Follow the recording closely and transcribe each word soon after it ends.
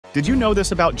Did you know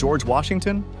this about George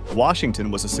Washington? Washington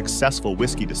was a successful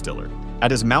whiskey distiller. At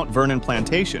his Mount Vernon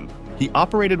plantation, he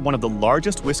operated one of the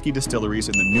largest whiskey distilleries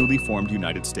in the newly formed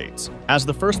United States. As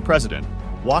the first president,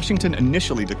 Washington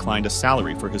initially declined a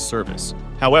salary for his service.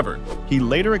 However, he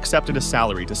later accepted a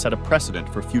salary to set a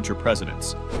precedent for future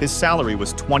presidents. His salary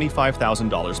was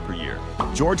 $25,000 per year.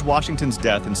 George Washington's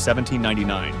death in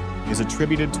 1799 is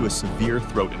attributed to a severe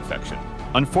throat infection.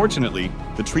 Unfortunately,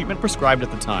 the treatment prescribed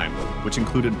at the time, which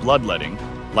included bloodletting,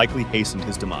 likely hastened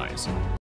his demise.